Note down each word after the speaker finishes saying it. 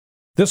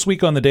This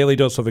week on the Daily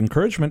Dose of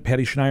Encouragement,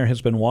 Patty Schneier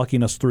has been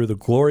walking us through the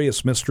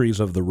glorious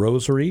mysteries of the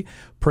Rosary,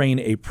 praying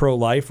a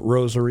pro-life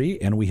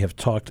rosary, and we have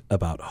talked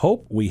about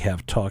hope, we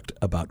have talked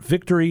about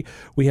victory,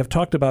 we have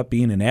talked about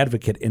being an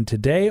advocate, and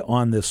today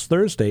on this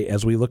Thursday,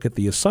 as we look at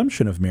the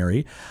Assumption of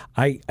Mary,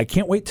 I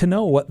can't wait to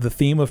know what the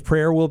theme of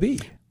prayer will be.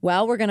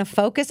 Well, we're going to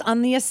focus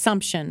on the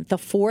Assumption, the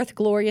fourth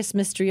glorious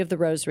mystery of the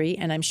Rosary,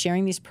 and I'm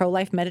sharing these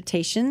pro-life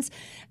meditations.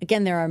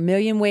 Again, there are a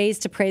million ways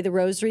to pray the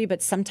Rosary,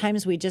 but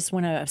sometimes we just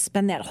want to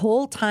spend that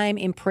whole time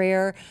in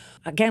prayer.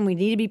 Again, we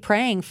need to be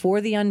praying for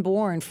the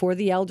unborn, for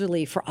the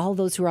elderly, for all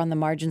those who are on the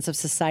margins of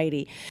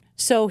society.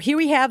 So here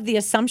we have the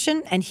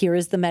Assumption, and here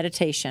is the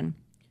meditation.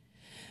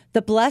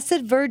 The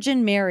Blessed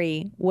Virgin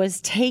Mary was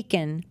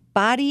taken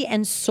body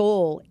and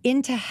soul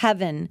into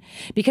heaven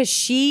because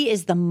she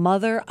is the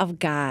Mother of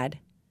God.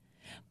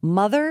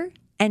 Mother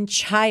and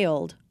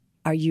child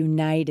are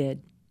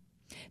united.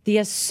 The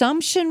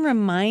Assumption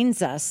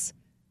reminds us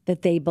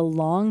that they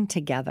belong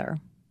together.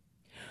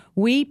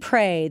 We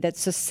pray that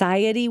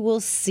society will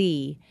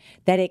see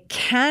that it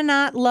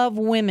cannot love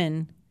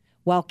women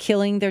while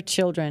killing their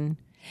children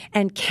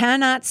and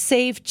cannot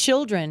save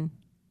children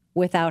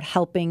without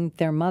helping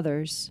their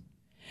mothers.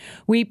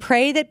 We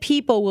pray that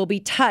people will be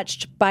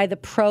touched by the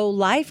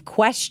pro-life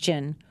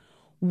question,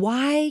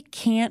 why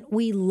can't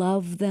we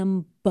love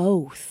them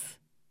both?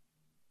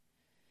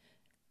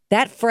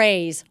 That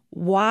phrase,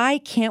 why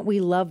can't we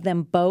love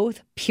them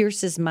both,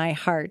 pierces my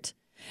heart.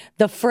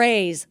 The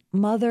phrase,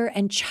 mother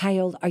and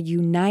child are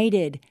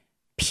united,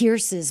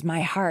 pierces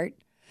my heart.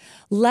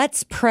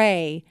 Let's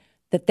pray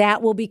that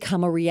that will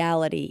become a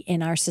reality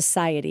in our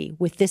society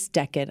with this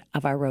decade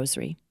of our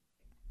Rosary.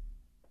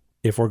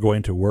 If we're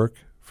going to work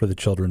for the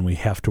children, we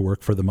have to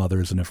work for the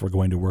mothers, and if we're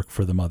going to work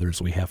for the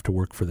mothers, we have to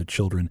work for the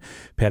children.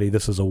 Patty,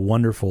 this is a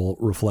wonderful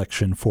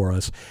reflection for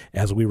us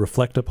as we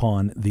reflect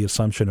upon the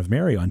Assumption of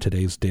Mary on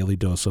today's Daily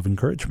Dose of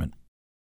Encouragement.